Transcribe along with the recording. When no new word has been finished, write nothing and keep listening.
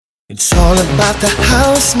It's all about the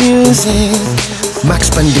house music. Max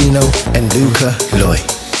Bandino and Luca Loy.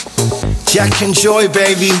 Jack and Joy,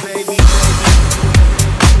 baby.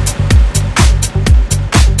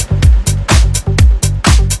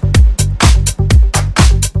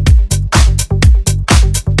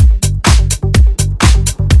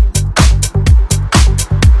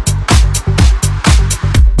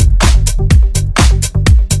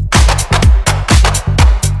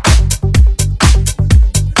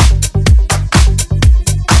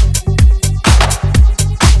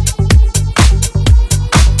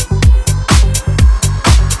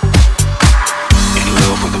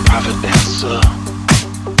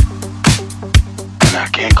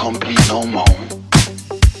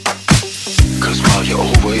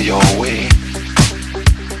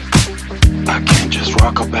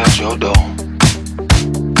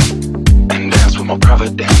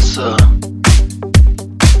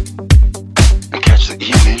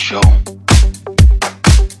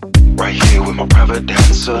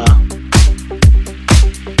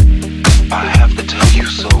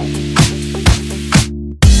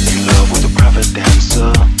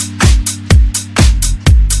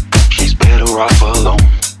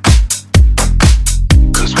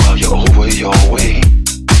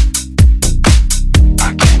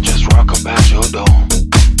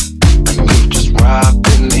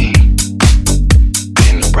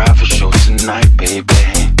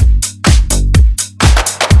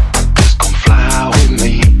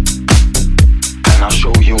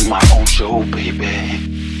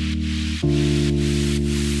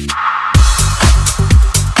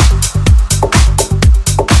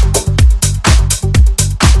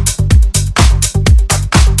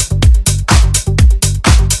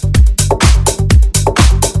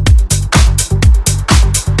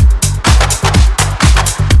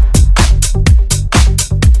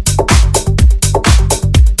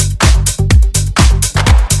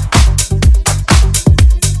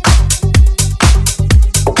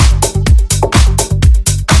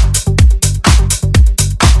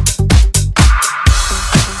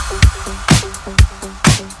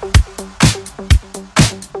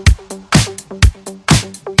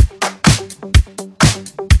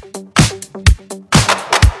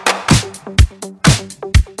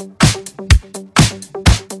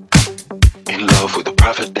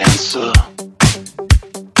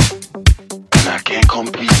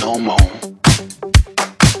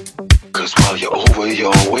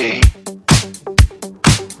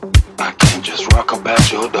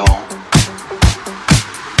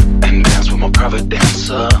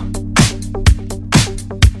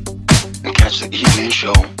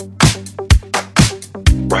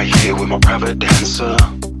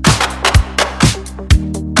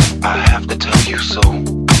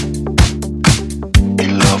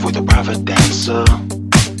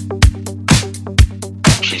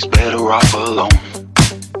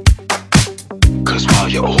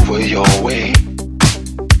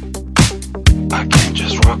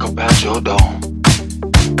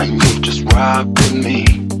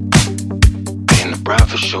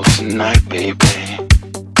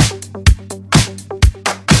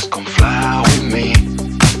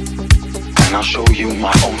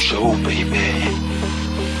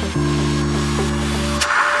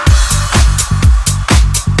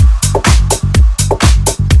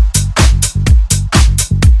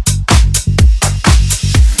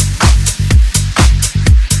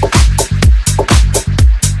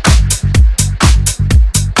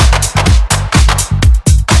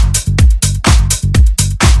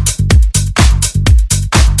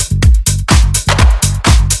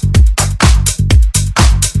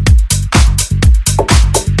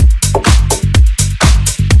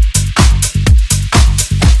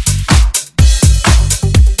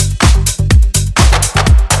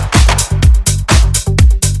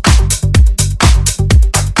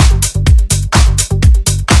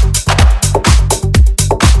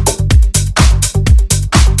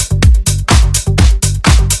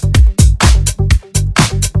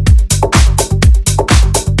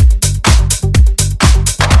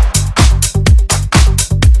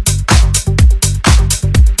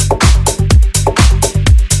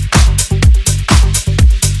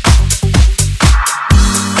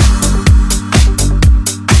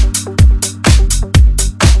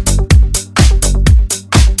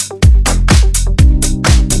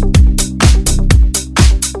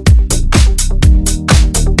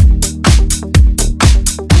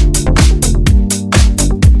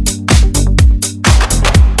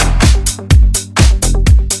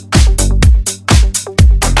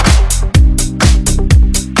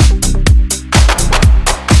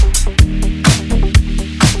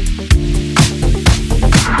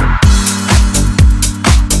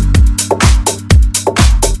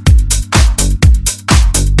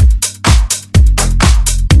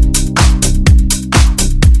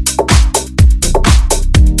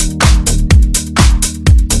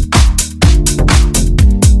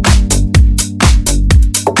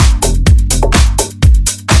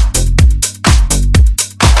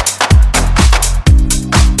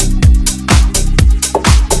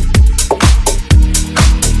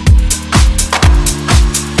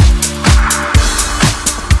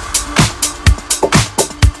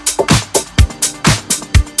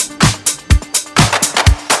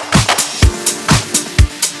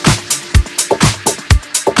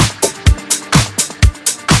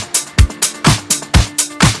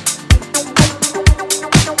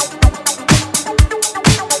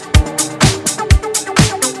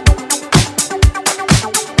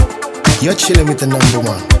 You're chilling with the number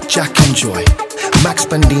one, Jack and Joy, Max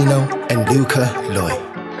Bandino and Luca Loy.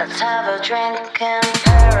 Let's have a drink in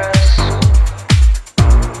Paris.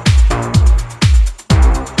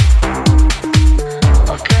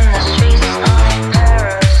 Walk in the streets of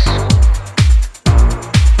Paris.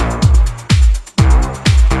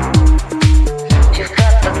 You've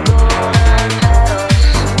got the golden petals.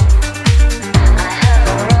 I have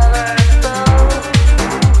a rubber bow,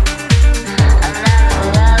 and that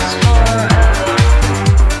will last forever.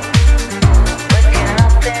 Waking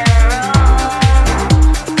up in Rome.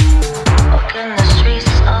 Walk in the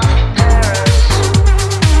streets of Paris.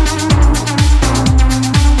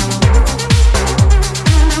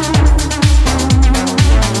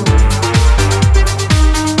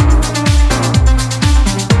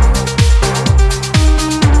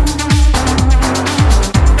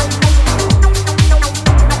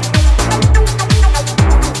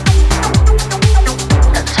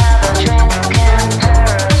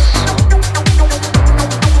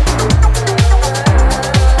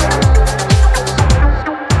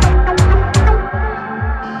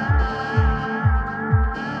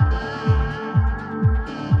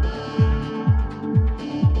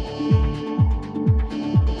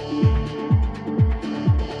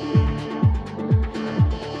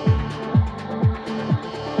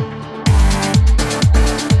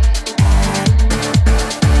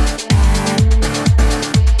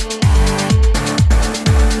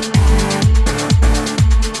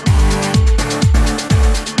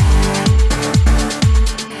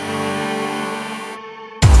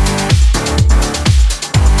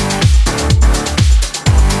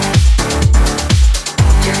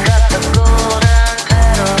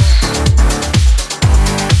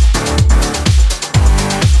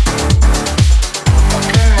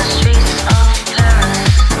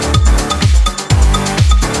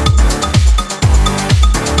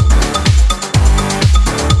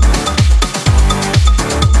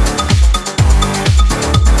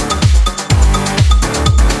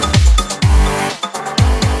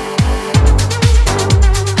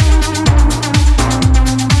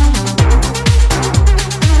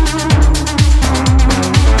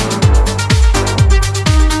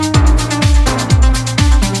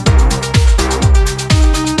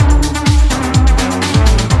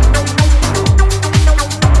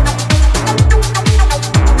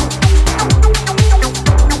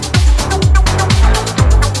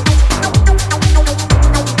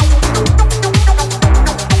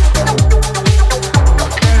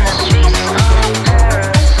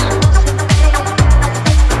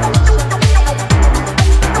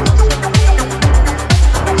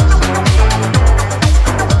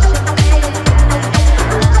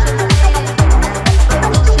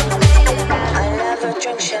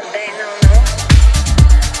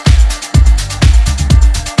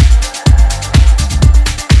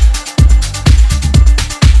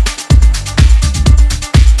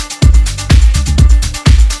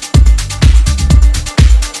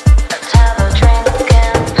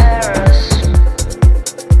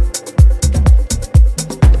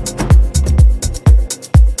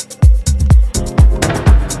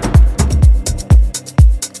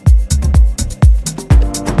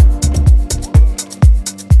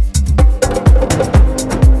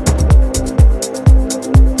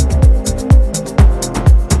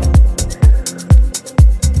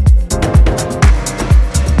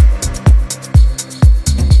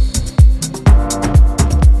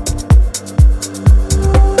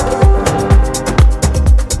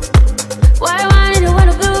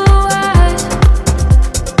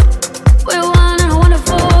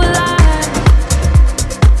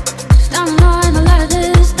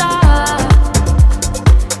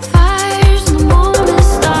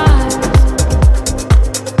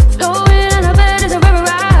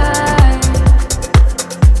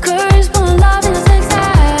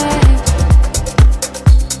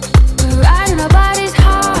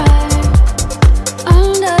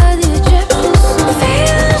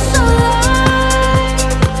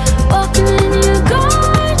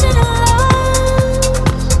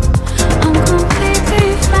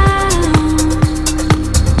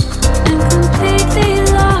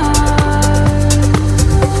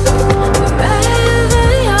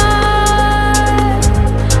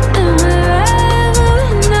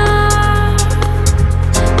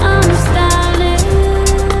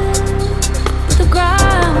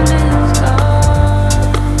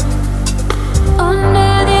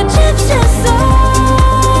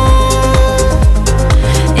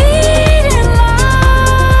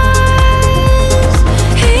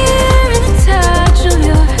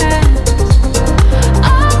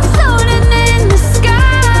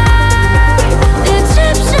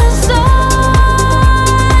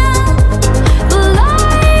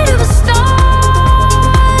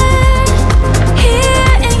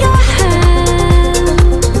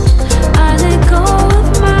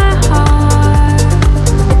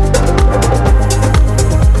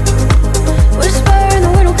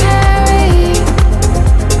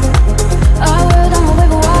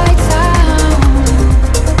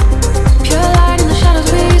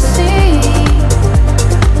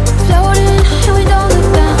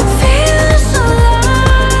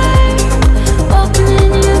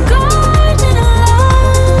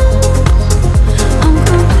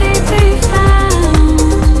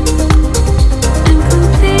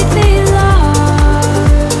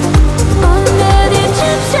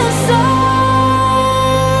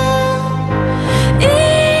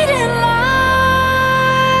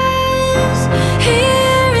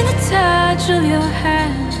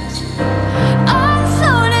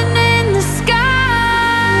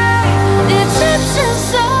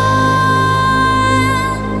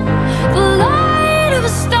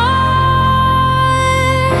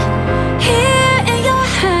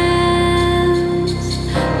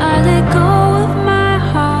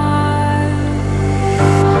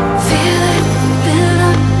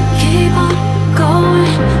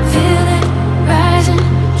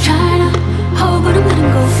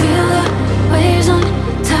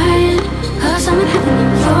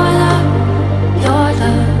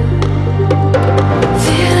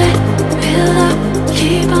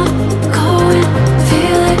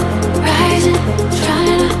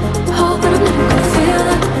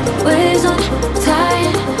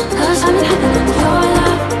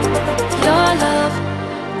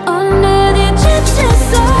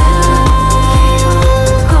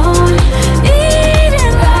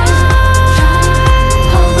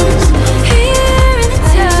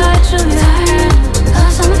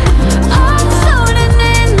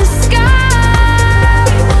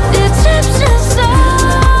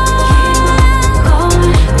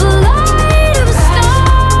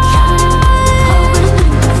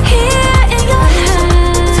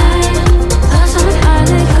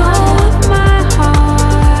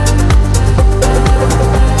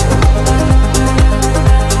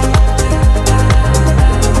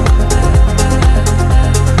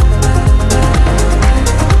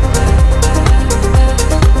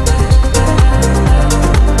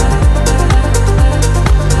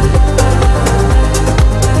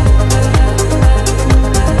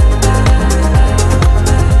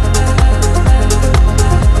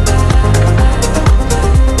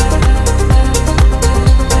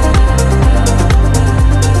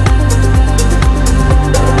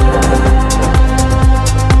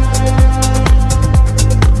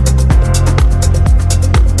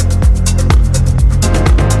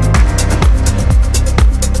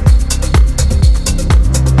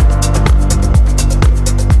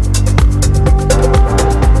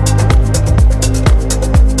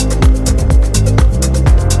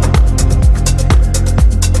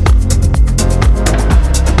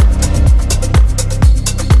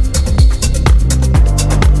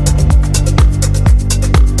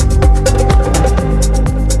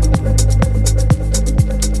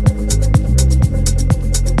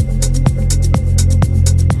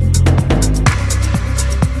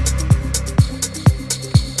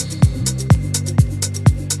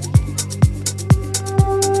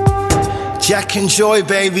 Jack and Joy,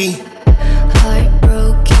 baby.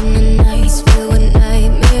 Heartbroken and nights filled with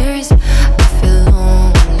nightmares. I feel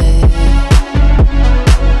lonely.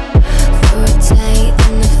 Throat tight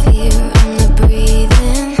and the fear and the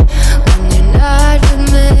breathing when you're not with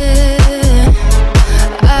me.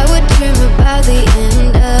 I would dream about the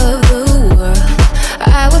end of the world.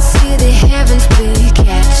 I would see the heavens be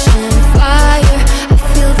catching fire. I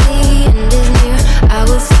feel the end is near. I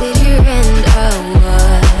will sit here and watch.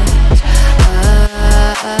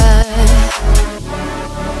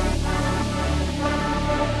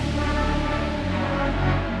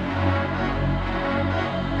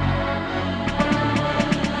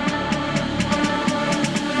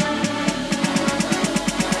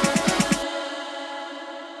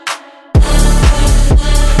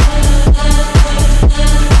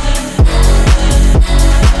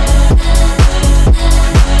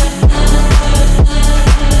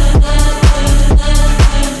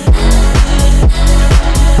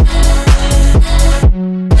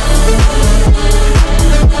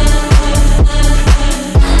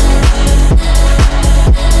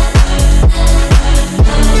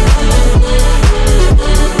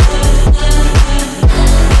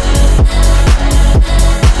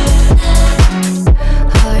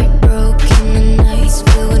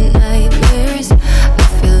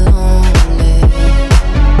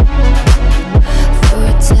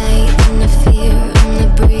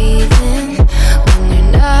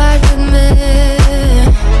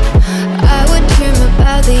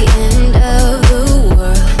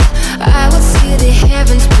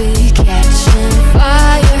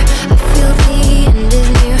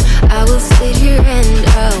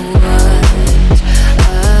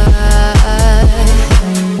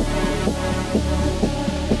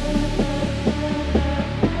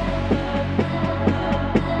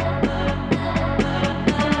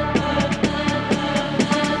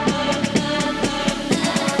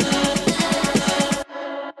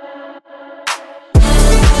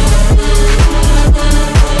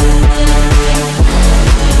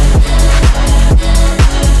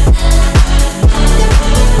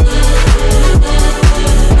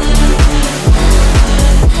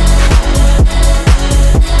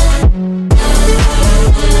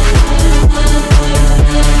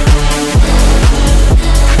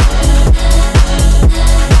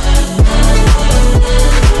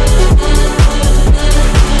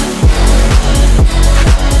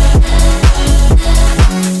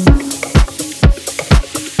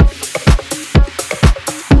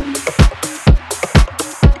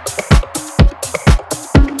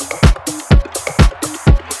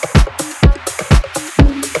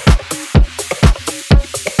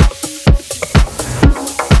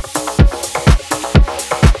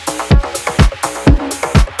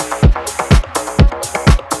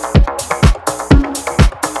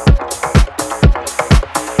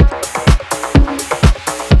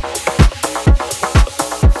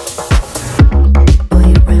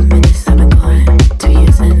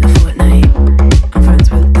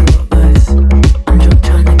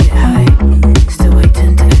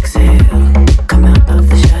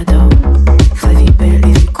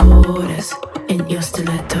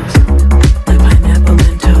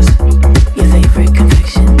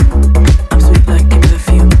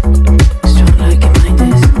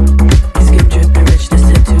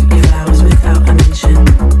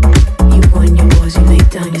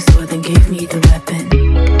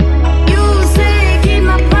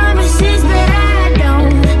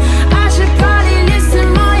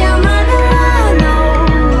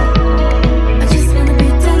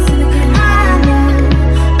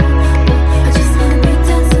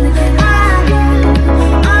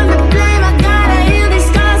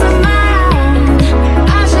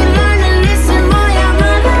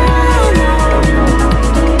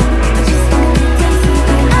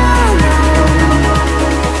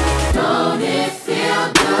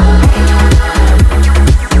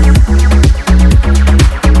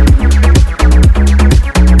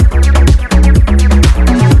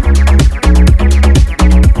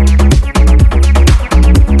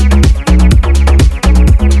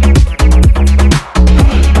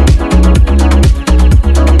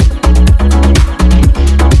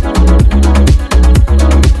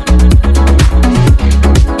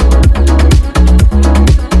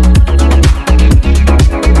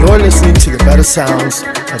 Sounds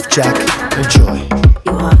of Jack and Joy.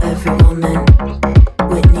 You are every woman,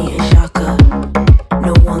 Whitney and Shaka.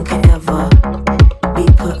 No one can ever be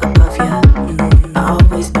put above you. I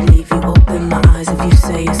always believe you, open my eyes if you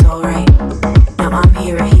say it's alright. Now I'm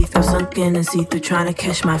here at Heathrow, sunken and see-through, trying to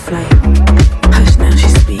catch my flight. Hush, now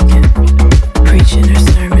she's speaking, preaching her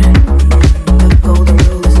sermon. The golden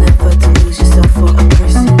rule is never to lose yourself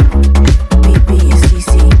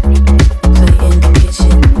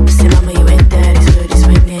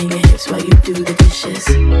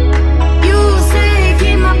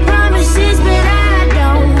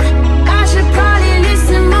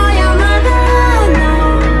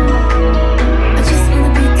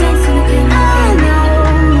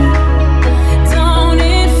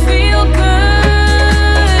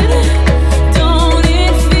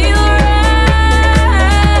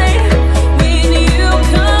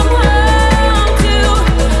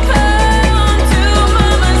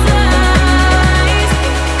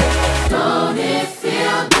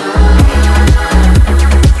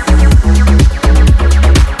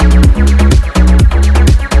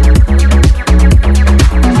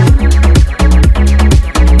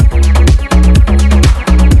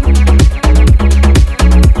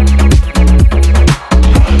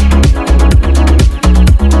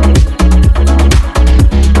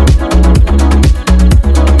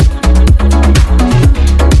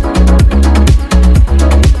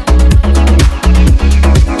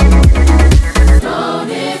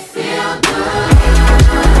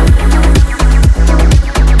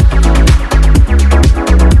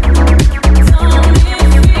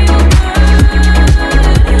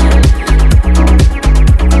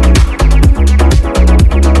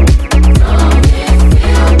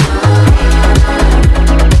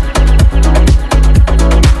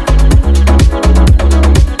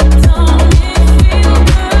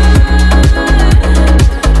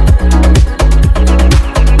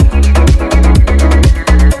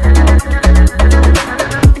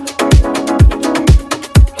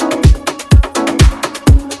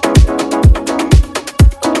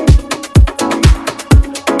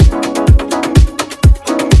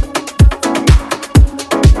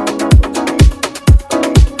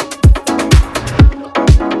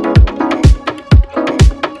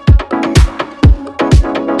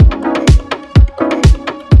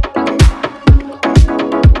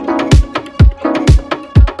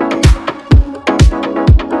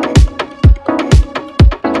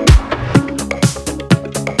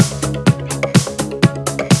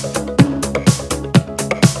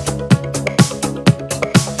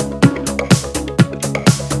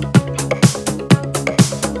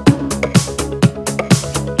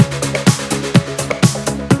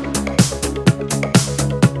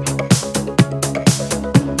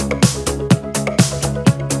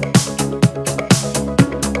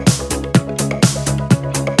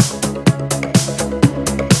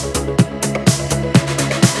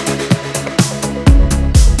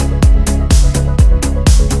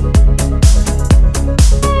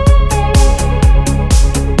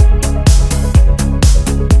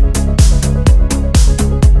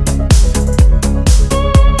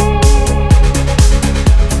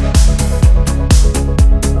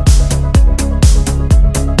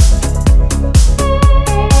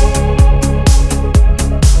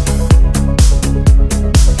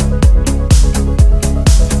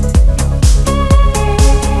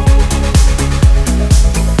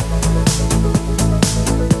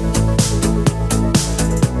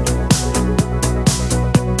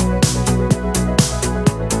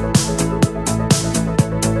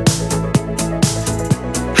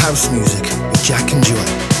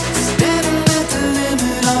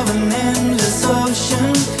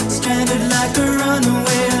stranded like a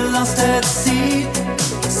runaway, lost at sea.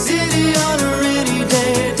 City on a rainy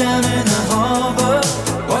day, down in the harbor,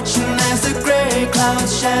 watching as the gray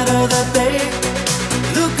clouds shadow the bay.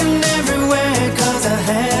 Looking everywhere, cause I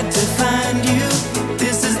had to find you.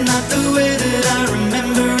 This is not the way that I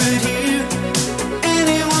remember it here.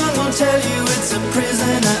 Anyone will tell you it's a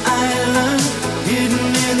prisoner island, hidden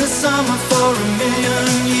in the summer for a million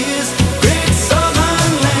years. Great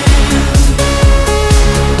southern land.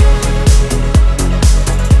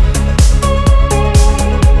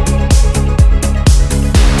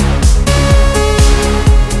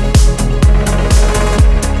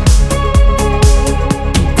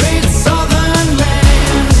 Great southern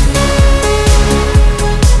land.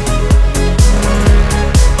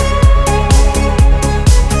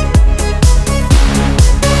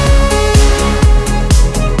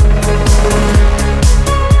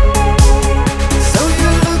 So you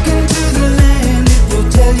look into the land, it will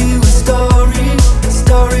tell you a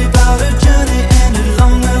story about a journey ended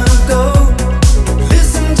long ago.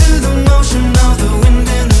 Listen to the motion of the wind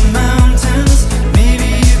in the mountains. Maybe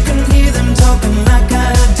you can hear them talking like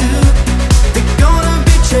I do. They're gonna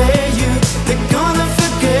betray you, they're gonna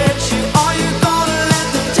forget you. Are you gonna let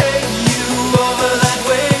them take you over that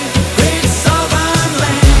way? Great southern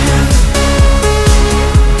land.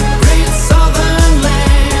 Great southern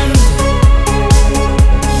land.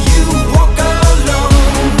 You walk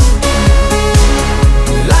alone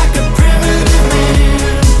like a primitive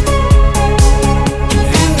man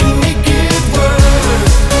in the naked world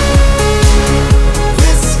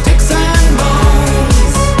with sticks and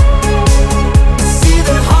bones. See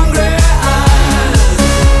the hungry eyes,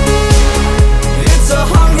 it's a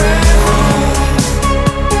hungry home.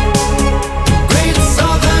 Great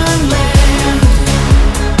southern land.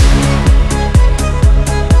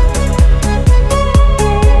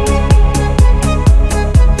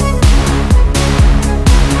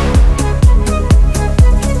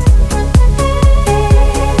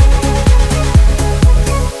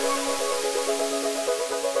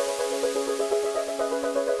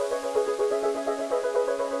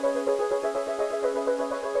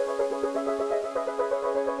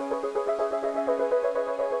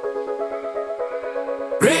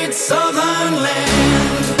 Great southern land.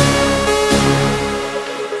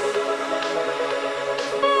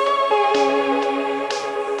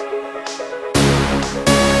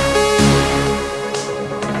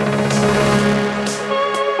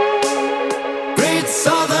 Great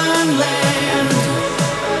southern land.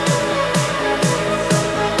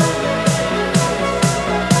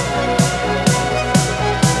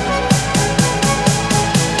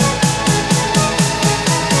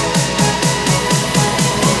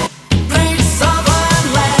 Great southern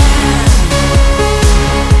land.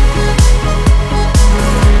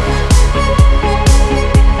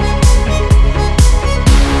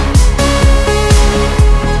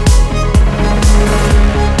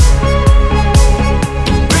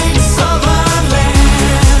 Great southern land.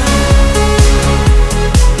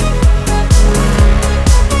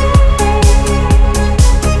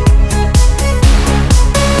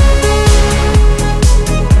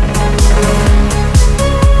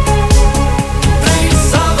 Great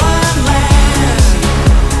southern land.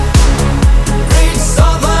 Great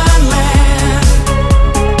southern land.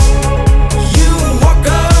 You walk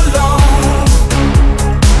alone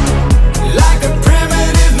like a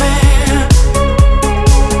primitive man.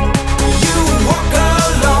 You walk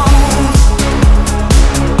alone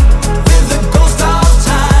with the ghost of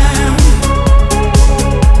time,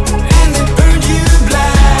 and they burned you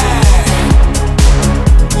black.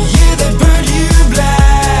 Yeah, they burned you black.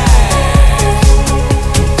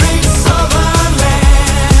 Great southern land.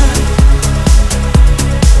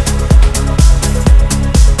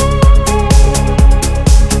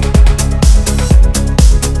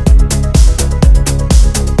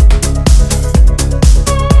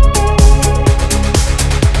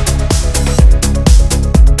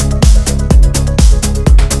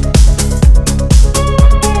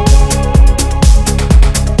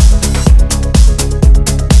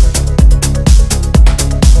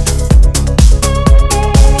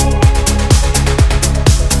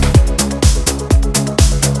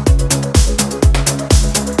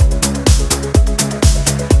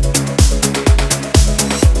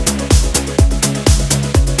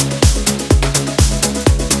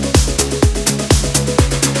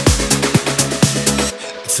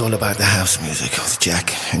 It's all about the house music with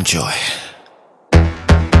Jack and Joy.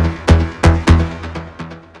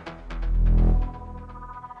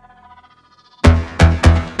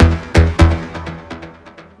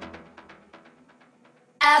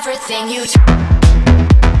 Everything you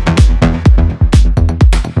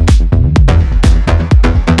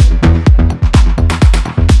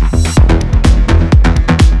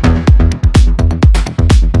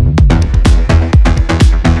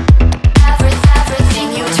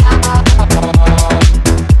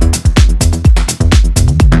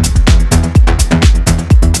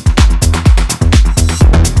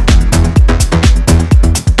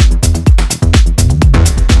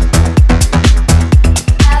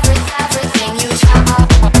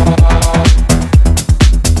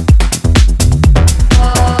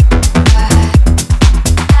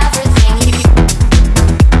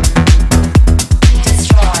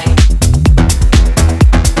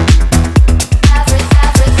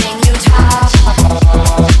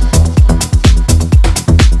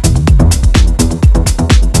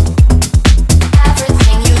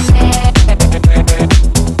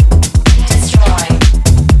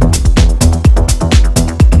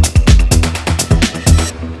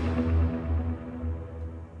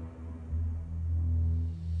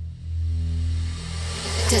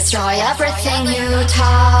Destroy everything you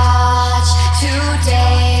touch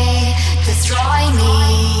today. Destroy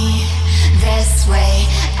me this way.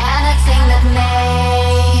 Anything that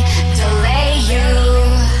may delay you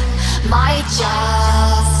might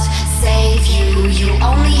just save you. You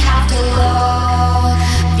only have to look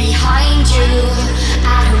behind you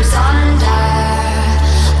at who's underlined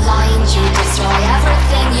you. Destroy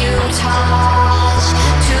everything you touch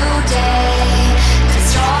today.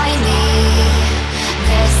 Destroy me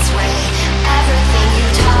this way. Everything you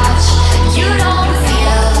touch, you don't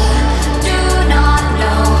feel, do not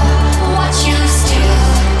know what you steal.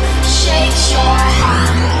 Shakes your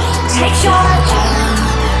hand, takes your hand,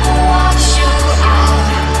 walks you out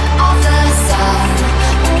of the sun.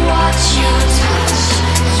 What you touch,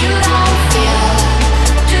 you don't feel,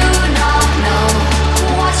 do not know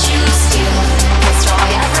what you steal. Destroy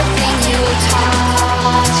everything you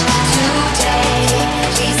touch today.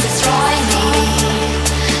 Please destroy me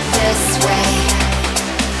this way.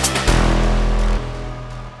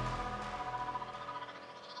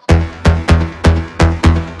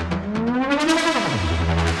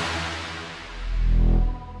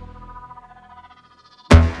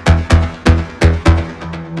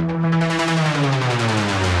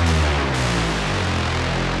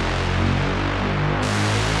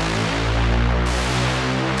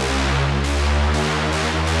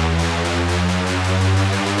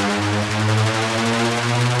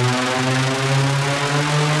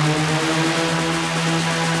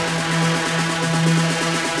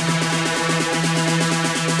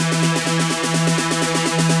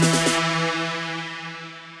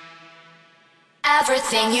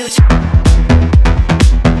 Everything you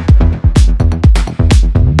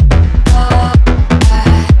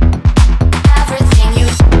everything you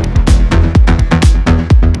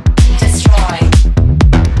destroy.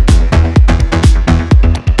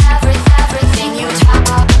 Everything you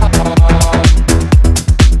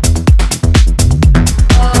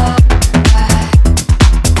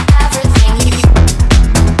everything you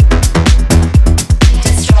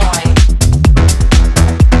destroy.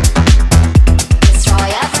 Destroy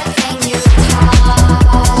everything you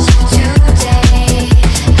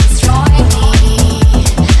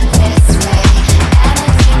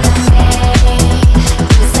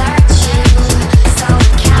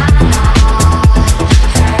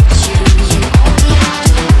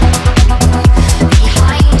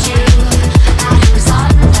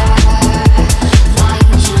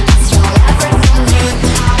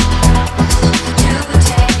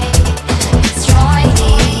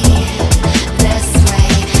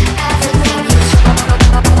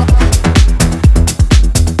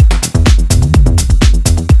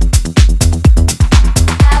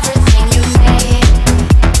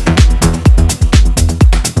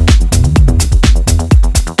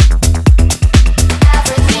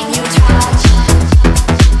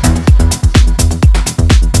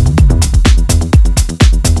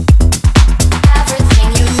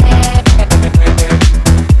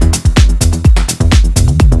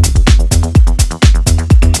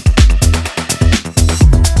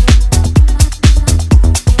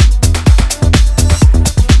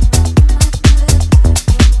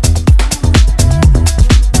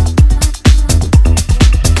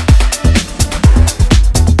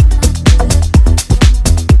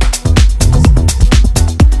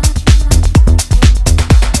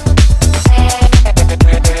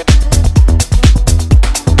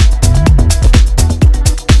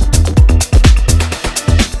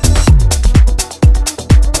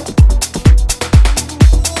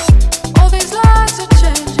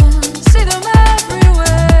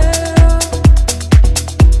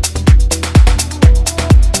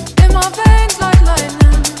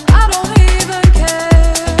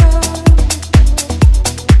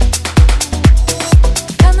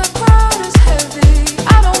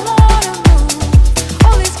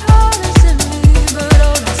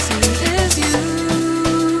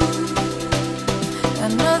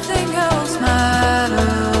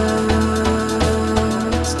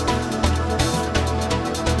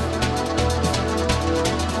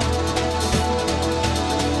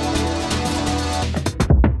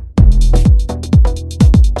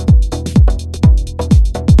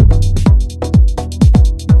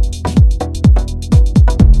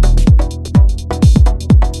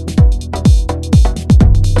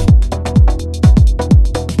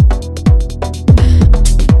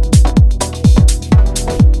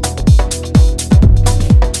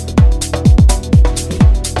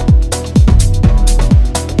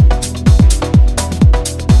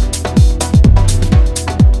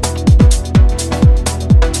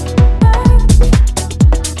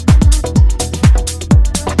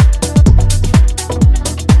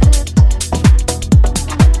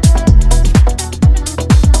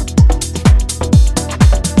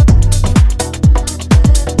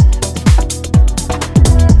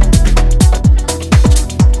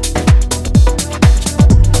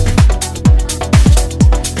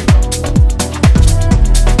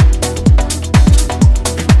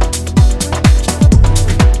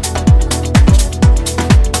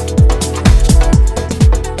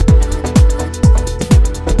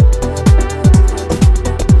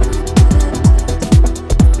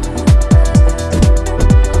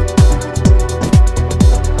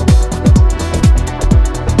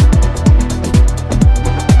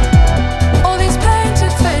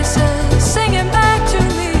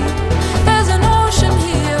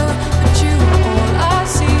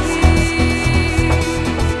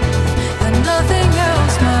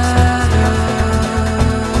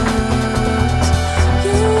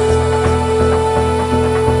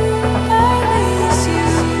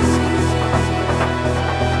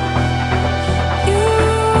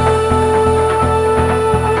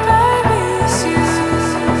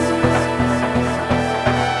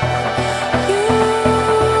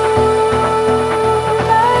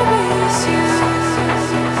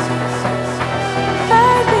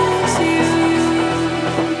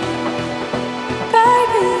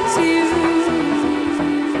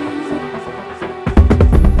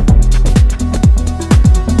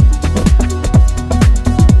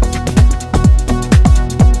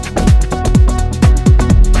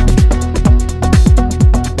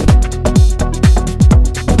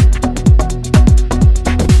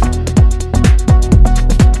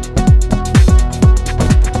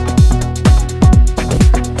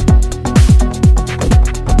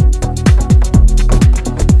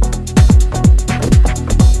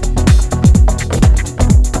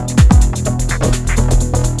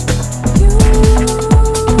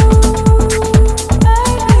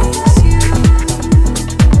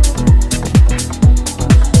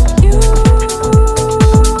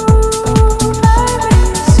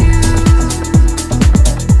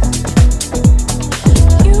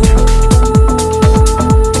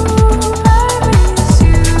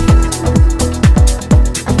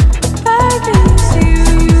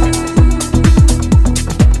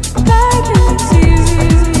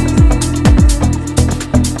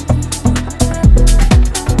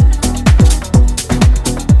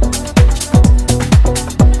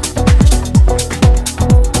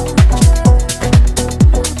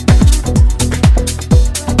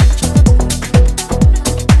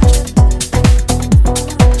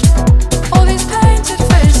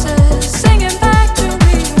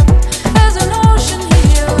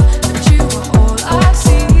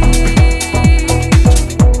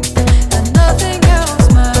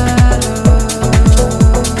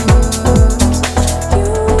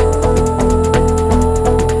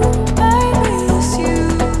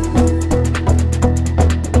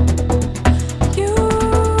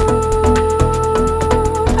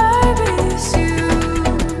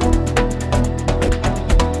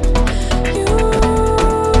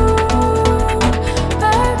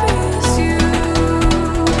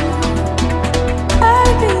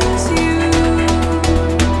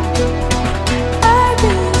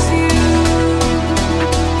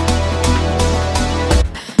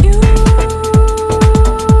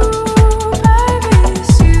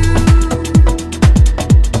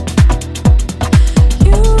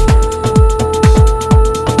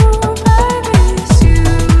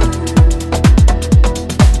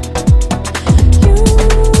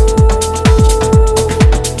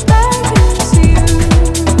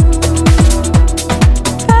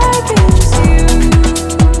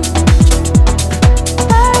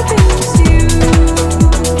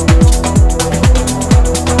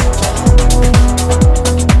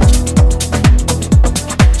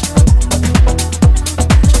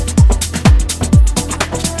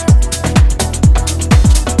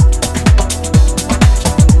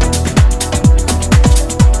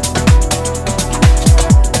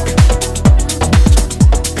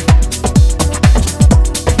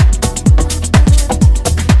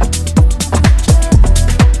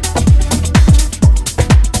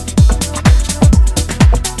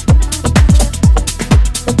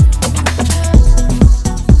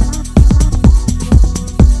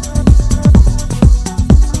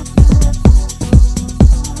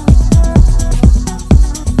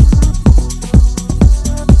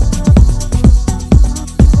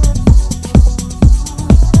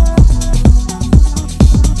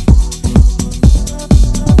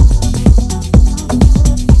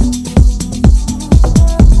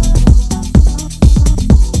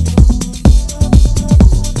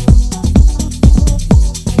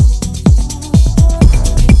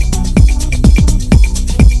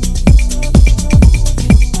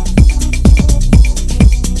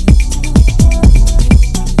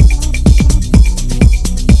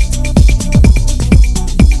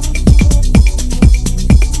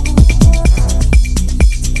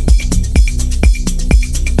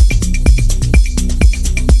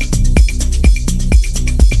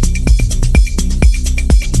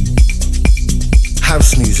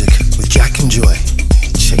house music with Jack and Joy.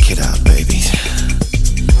 Check it out, baby.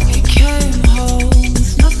 He came home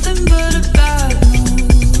with nothing but a bad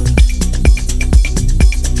mood.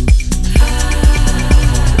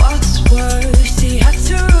 What's worse, he had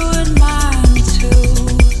to ruin mine too.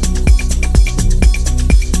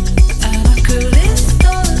 And I could list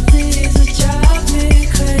all the things that drive me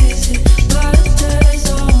crazy, but there's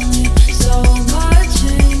only so much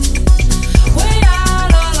in. Weigh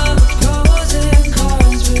out all of the pros and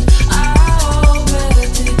cons, but I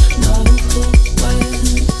already know who wins.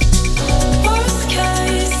 Worst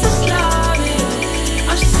case, it's not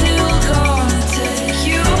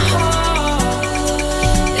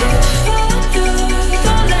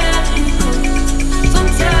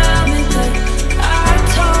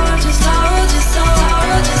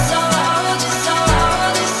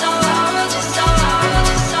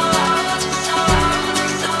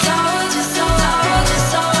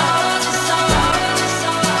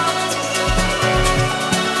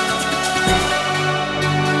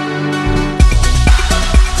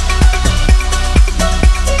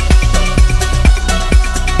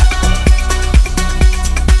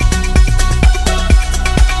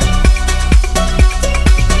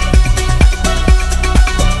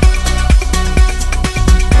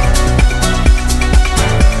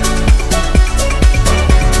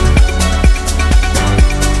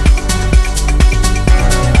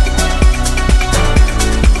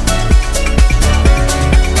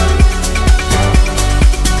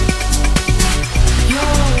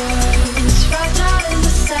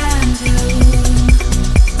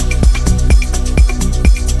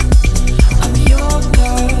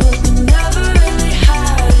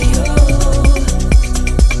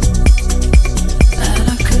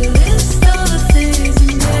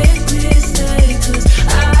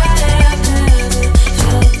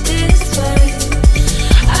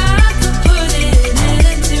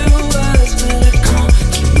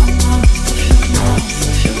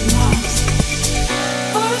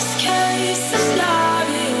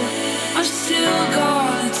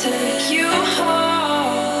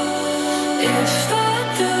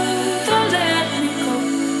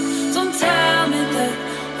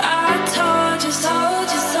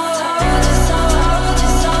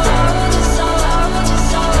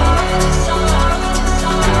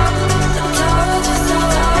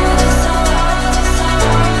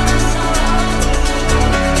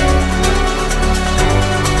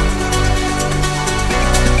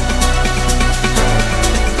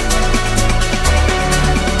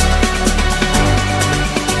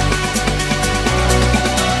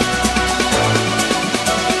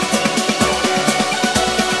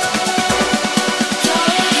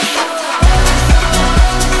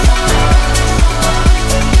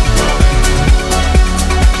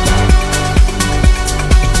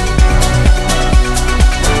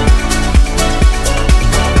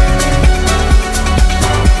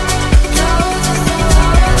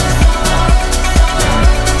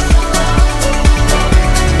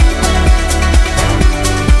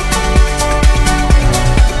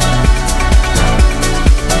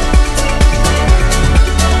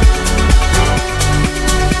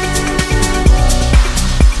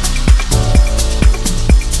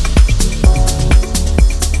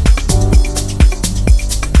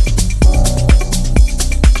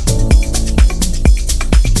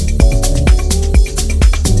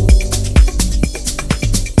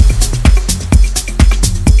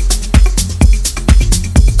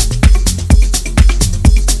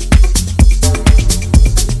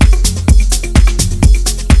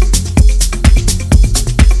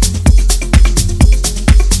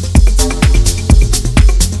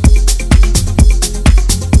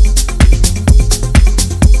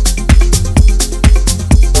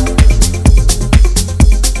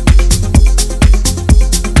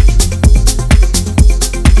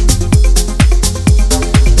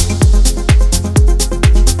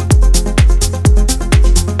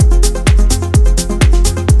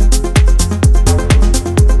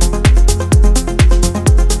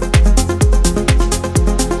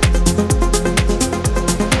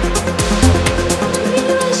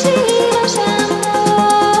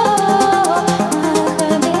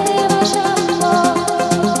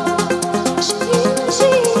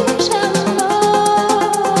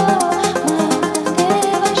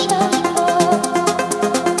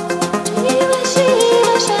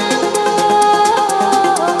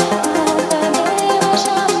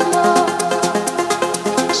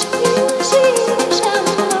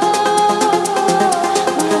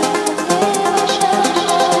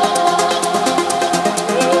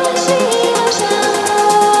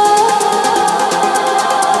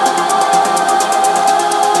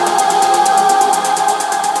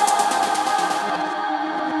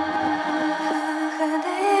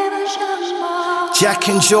Jack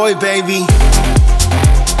and Joy, baby.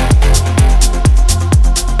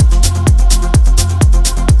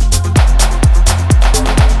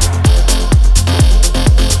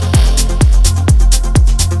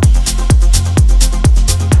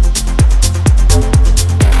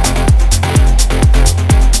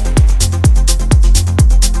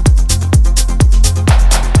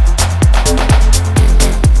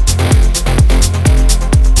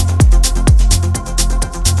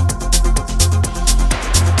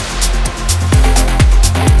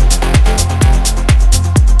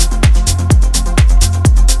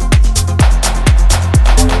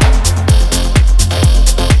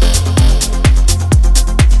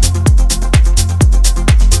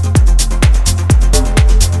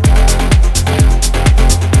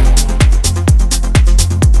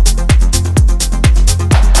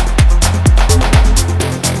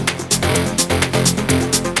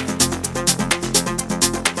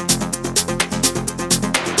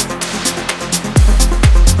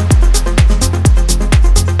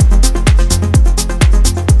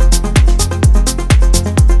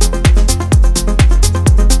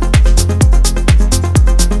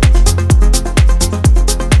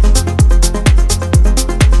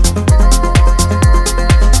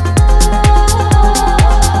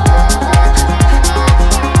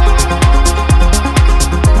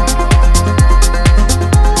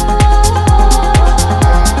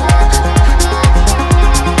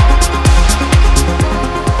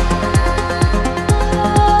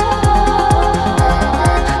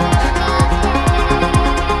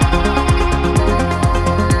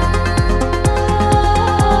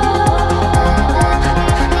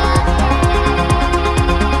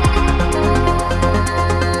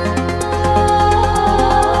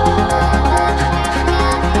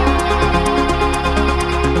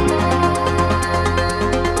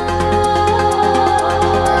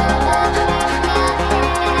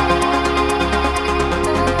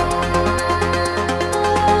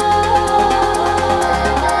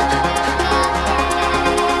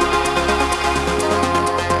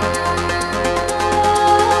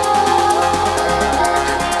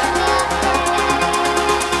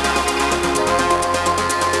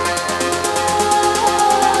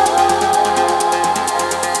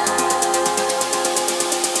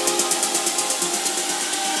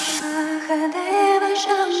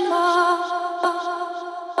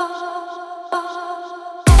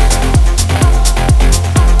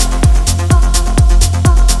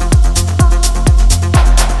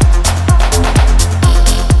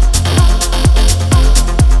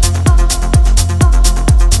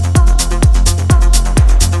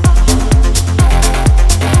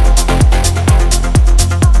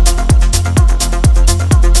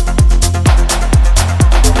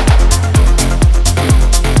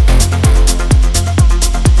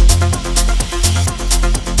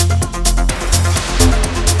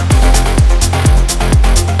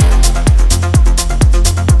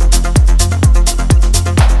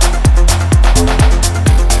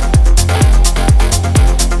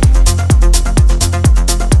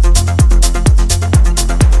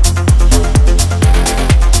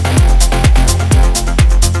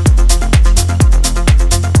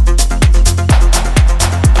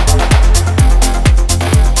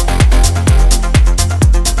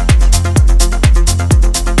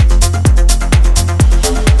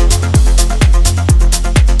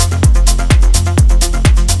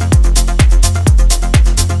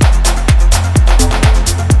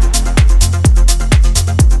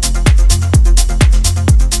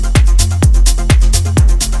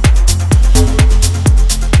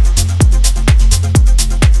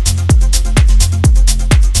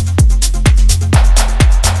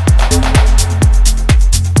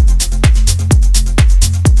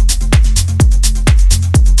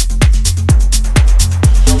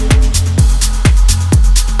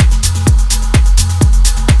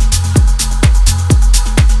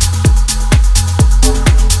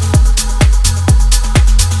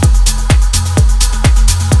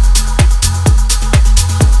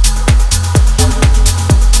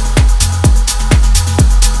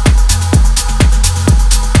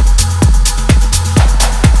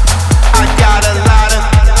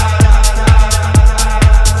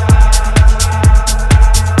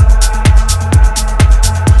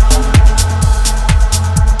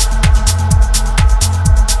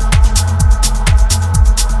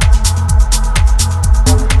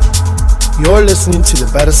 You're listening to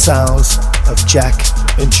the better sounds of Jack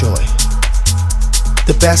and Joy,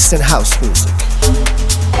 the best in house music.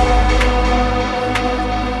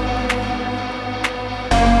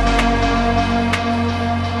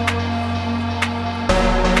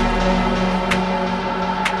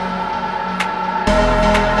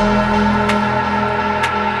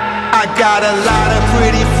 got a lot of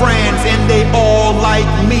pretty friends and they all like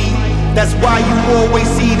me. That's why you always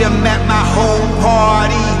see them at my home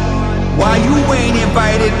party. Why you ain't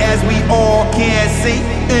invited as we all can see?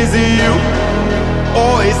 Is it you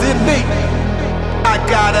or is it me? I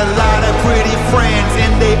got a lot of pretty friends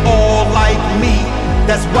and they all like me.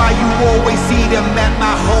 That's why you always see them at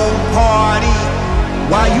my home party.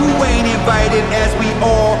 Why you ain't invited as we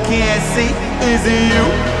all can see? Is it you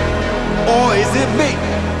or is it me?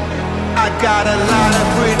 I got a lot of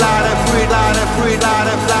free, lot of free, lot of free, lot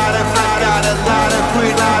of, I got a lot of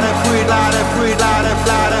free, lot of free, lot of free, lot of,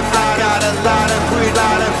 I got a lot of free,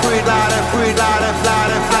 lot of free, lot of free, lot of,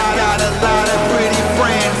 I got a lot of pretty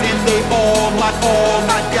friends and they all like all.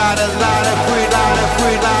 I got a lot of free, lot of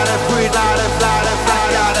free, lot of free, lot of, I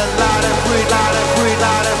got a lot of free, lot of free,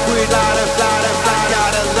 lot of free, lot of, I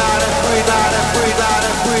got a lot of free, lot of free,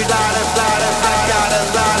 lot of free, lot of, I got a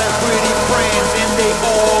lot of pretty friends and they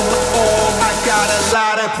all.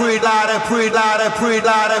 Pre lot of pre lot of pre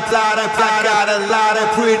lot of lot of I got a lot of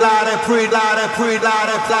pre lot of pre lot of pre lot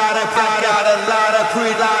of lot of I got a lot of pre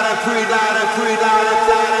lot of pre lot of pre lot of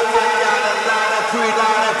lot of I got a lot of pre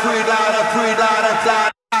lot of pre lot of pre lot of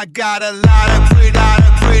lot. I got a lot of pre lot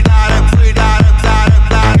of pre lot of pre lot of lot of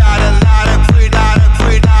I got a lot of pre lot of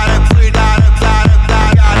pre lot of pre lot of lot of I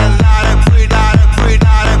got a lot of pre lot of pre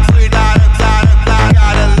lot of pre lot of lot of I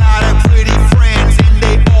got a lot of pretty friends and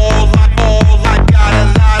they all like all I got a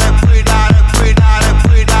lot of pre lot of pre lot of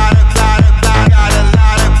pre lot of lot of I got a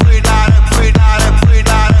lot of pre lot of pre lot of pre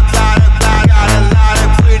lot of lot of I got a lot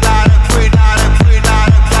of pre lot of pre lot of pre lot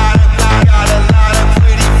of lot of I got a lot of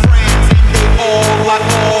pretty friends and they all like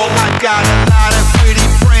all I got a lot of pretty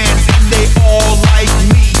friends.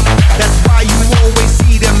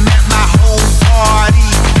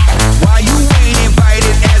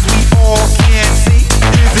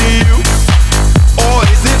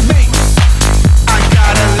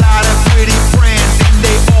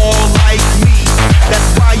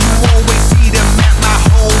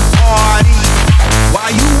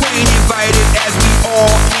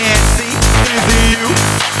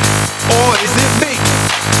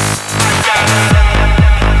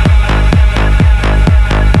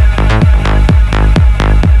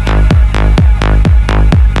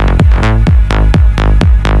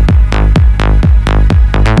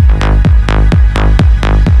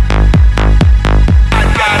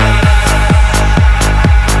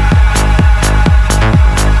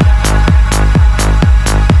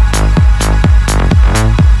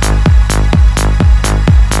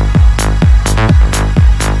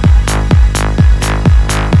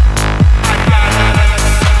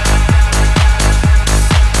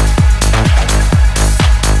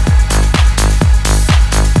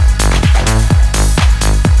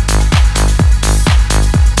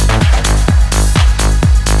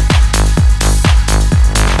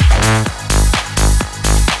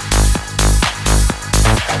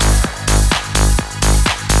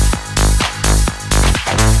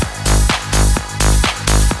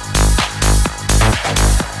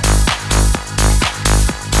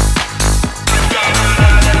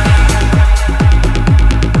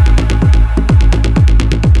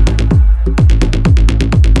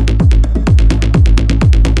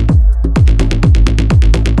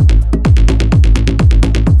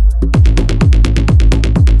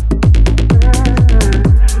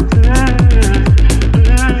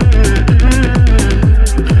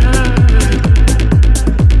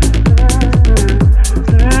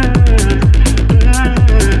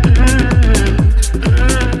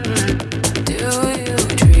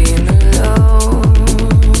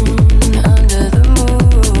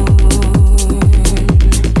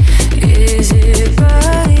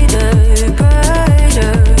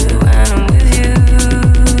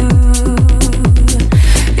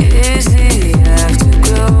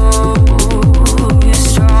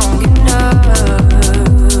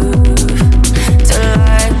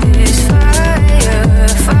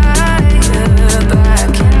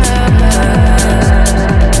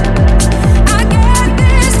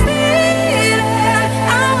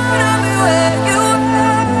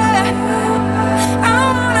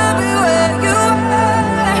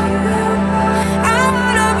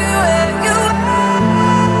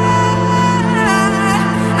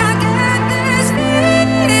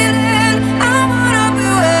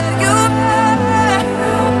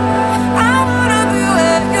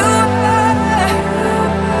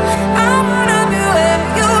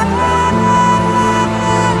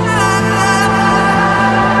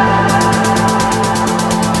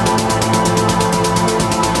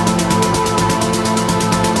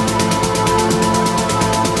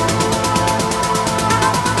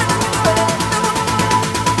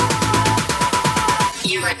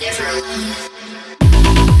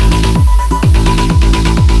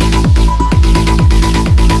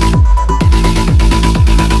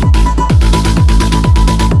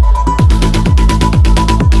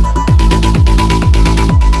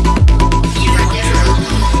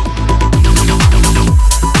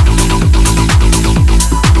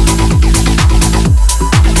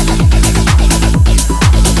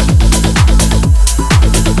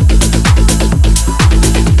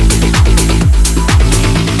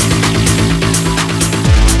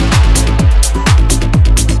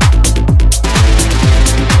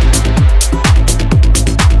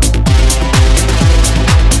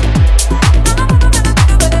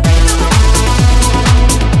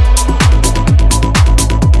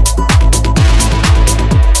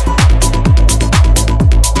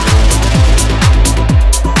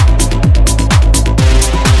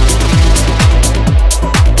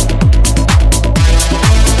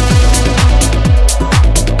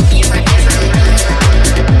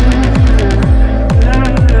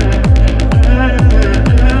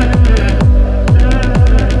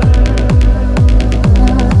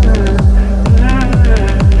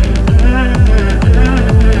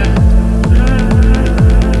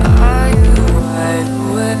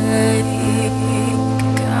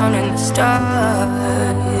 down in the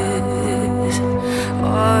stars,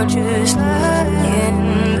 or just lying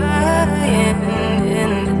in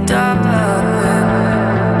the dark.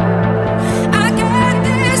 I got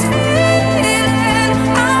this feeling,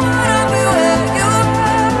 I wanna be where you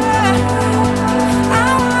are. I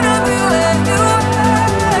wanna be where you are.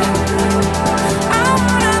 I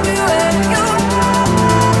wanna be where you are.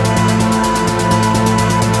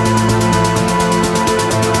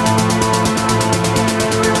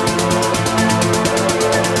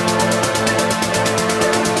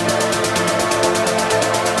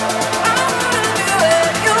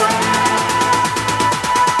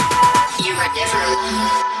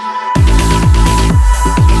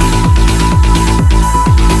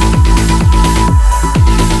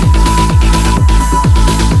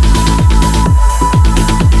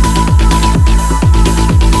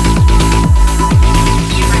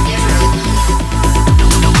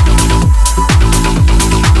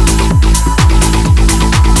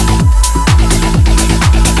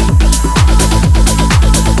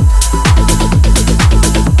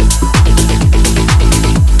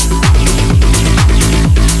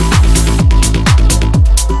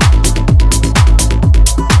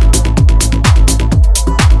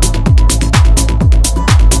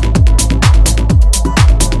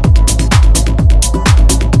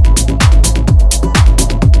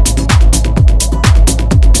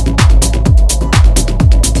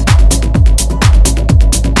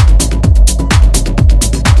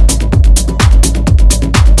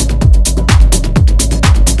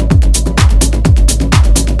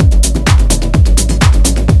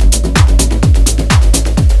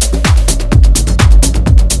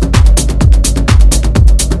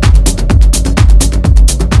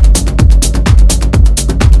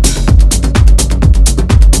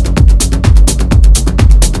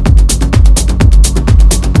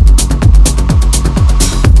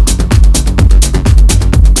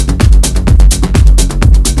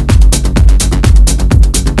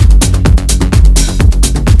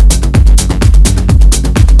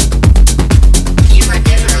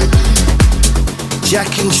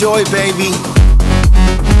 Jack and Joy, baby.